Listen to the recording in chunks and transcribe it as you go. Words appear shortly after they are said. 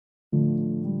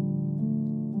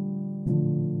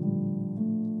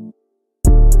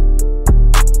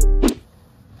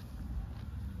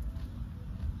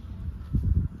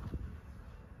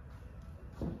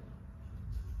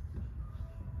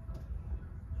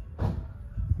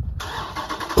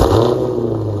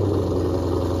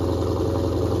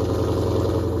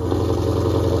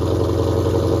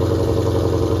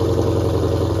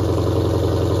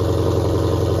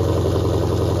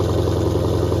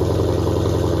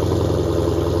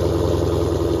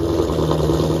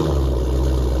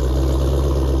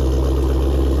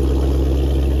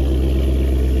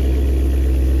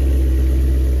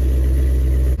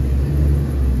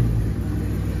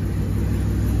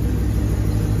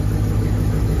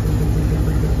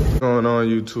Going on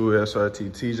YouTube,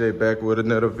 SRT TJ back with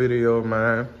another video,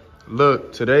 man.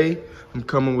 Look, today I'm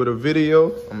coming with a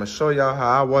video. I'm gonna show y'all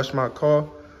how I wash my car.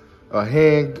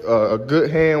 A good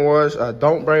hand wash. I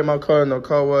don't bring my car in no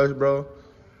car wash, bro.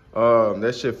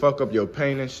 That shit fuck up your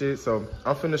paint and shit. So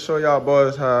I'm finna show y'all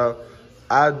boys how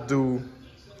I do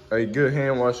a good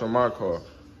hand wash on my car.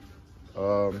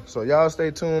 So y'all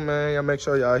stay tuned, man. Y'all make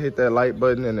sure y'all hit that like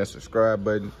button and that subscribe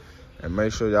button, and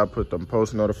make sure y'all put them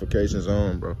post notifications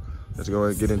on, bro. Let's go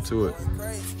and get into it.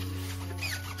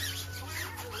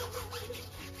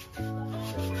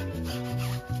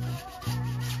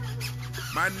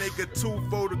 My nigga 2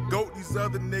 for the GOAT, these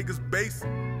other niggas basic.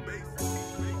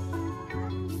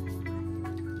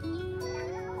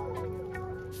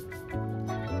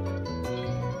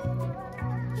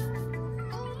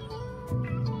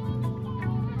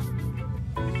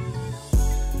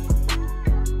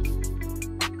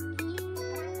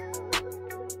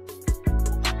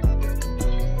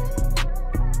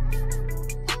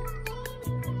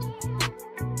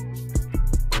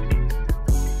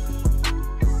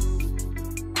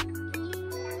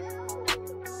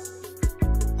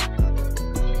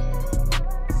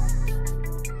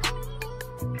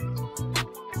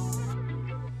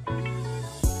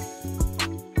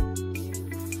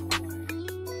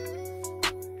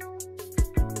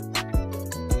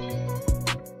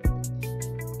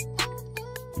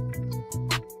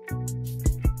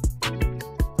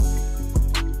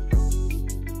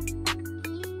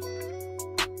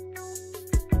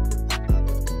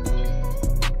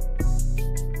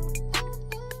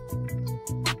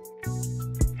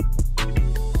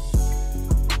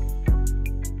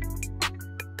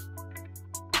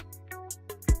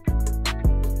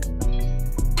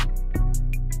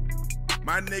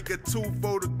 My nigga 2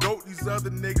 for the GOAT, these other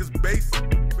niggas basic.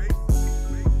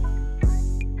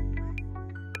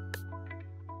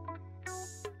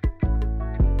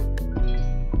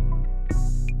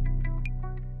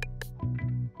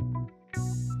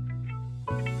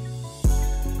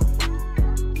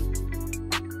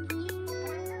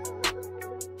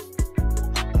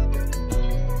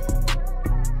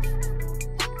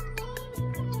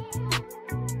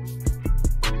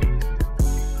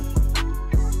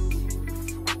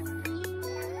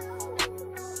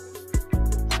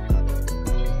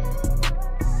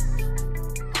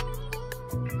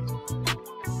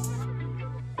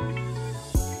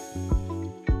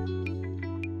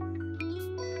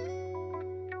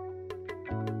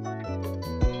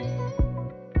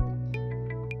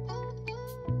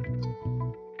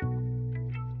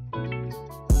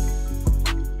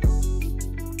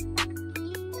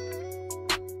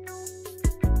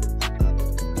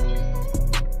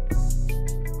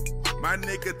 My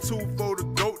nigga 2 for the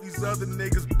GOAT, these other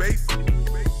niggas basic.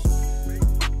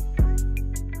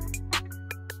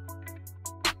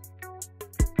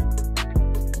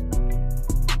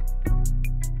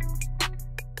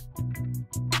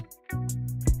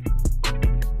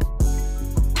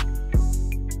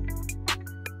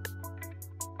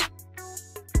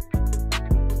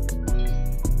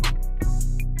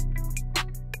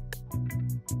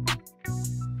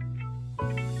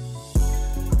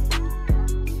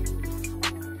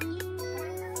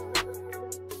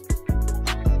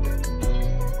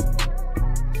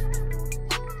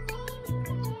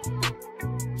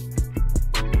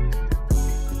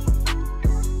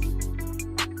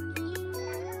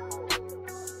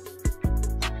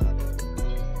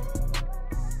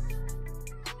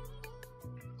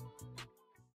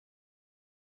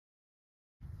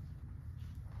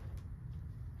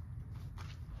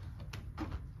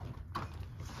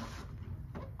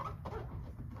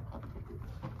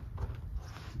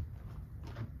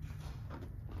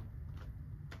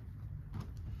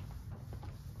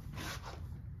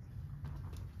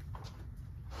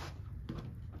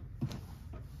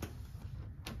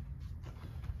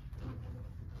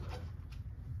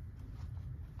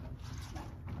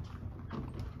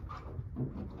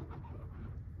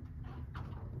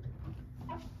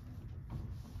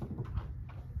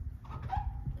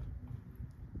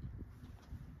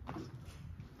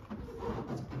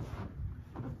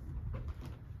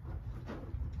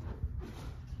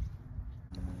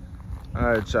 All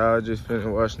right, y'all, just finished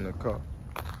washing the car.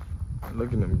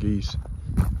 Look at them geese.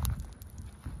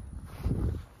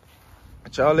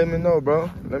 Y'all let me know, bro.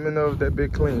 Let me know if that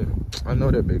bit clean. I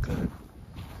know that bit clean.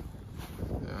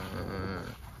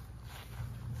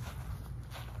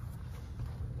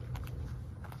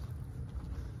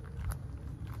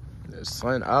 The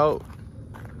sun out,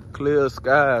 clear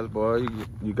skies, boy.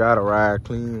 You gotta ride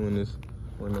clean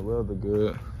when the weather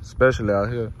good, especially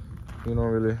out here. You don't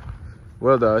really,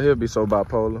 weather out here be so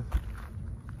bipolar.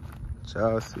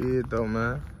 Y'all see it though,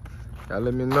 man. Y'all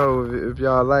let me know if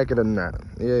y'all like it or not.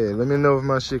 Yeah, let me know if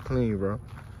my shit clean, bro.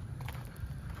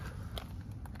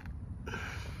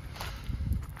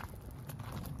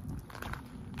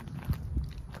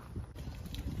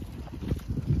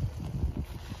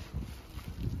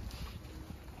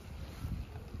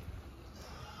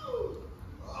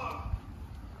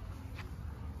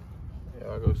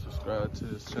 Y'all go subscribe to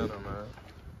this channel, man.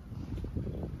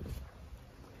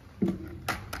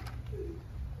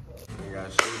 We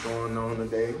got shit going on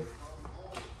today.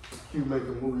 Keep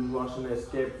making movies, watching that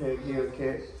ScatPack,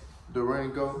 Hellcat,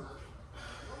 Durango,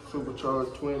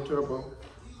 supercharged twin turbo.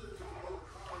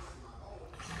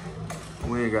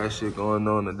 We ain't got shit going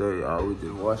on today, y'all. We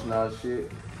just washing our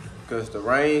shit. Cause the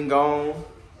rain gone,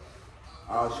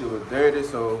 our shit was dirty,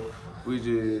 so we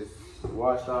just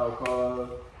washed our car.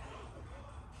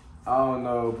 I don't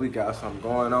know if we got something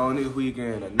going on this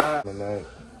weekend or not. They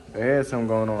had something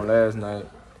going on last night.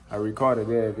 I recorded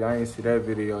that. If y'all ain't see that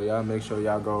video, y'all make sure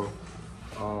y'all go.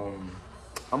 I'm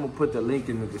gonna put the link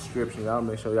in the description. Y'all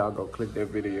make sure y'all go click that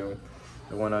video.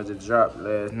 The one I just dropped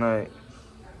last night.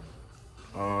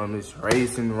 It's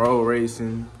racing, road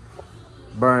racing,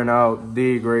 burnout,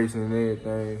 dig racing, and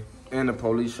everything. And the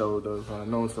police showed up. So I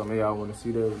know some of y'all wanna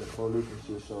see that when the police and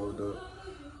shit showed up.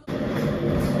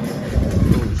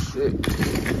 Oh shit.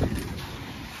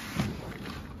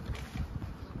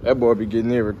 That boy be getting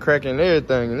there cracking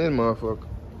everything in this motherfucker.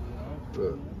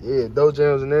 But yeah, dough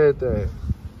jams and everything.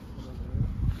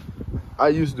 I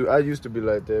used to be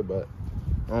like that, but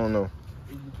I don't know.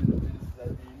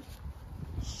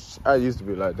 I used to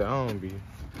be like that. I don't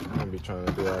be trying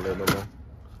to do all that no more.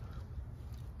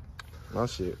 My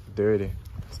shit dirty,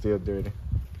 still dirty.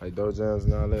 Like dough jams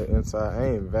and all that inside. I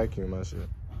ain't vacuum my shit.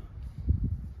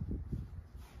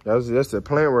 That's the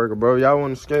plant worker, bro. Y'all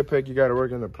want a ScatPack, you gotta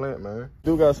work in the plant, man.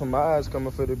 Do got some eyes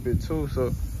coming for this bit too,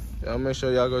 so y'all make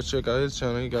sure y'all go check out his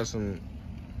channel. He got some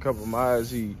couple of eyes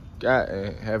he got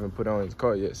and haven't put on his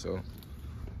car yet, so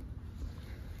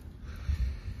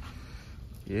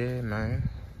yeah, man.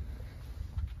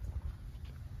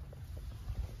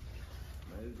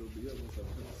 It's gonna be up once I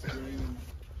put the screen,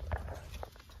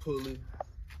 pulley,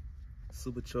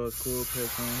 supercharged coil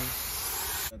pack on.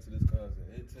 Into this car's an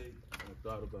intake. I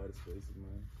thought about his faces,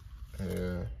 man.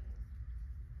 Yeah.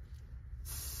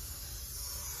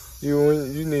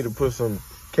 You need to put some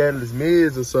Catless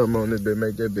mids or something on this bit,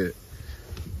 make that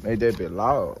bit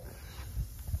loud.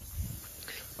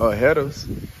 Or headers.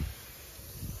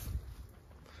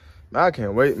 Man, I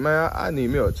can't wait, man. I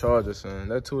need me a charger, son.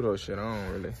 That 2-door shit, I don't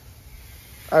really.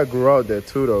 I grew out that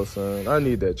 2-door, son. I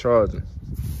need that charger.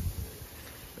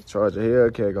 The charger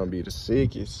Hellcat gonna be the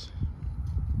sickest.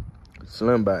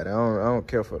 Slim body. I don't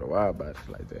care for the wide bodies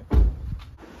like that.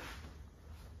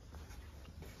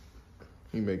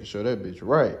 He making sure that bitch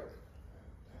right.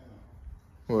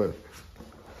 What?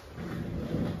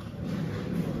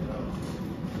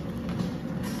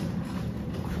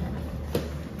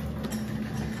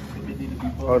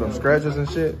 Oh, them scratches and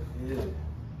shit? Yeah.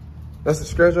 That's a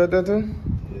scratch right there too?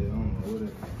 Yeah, I don't know what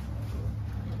it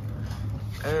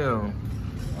is. Damn.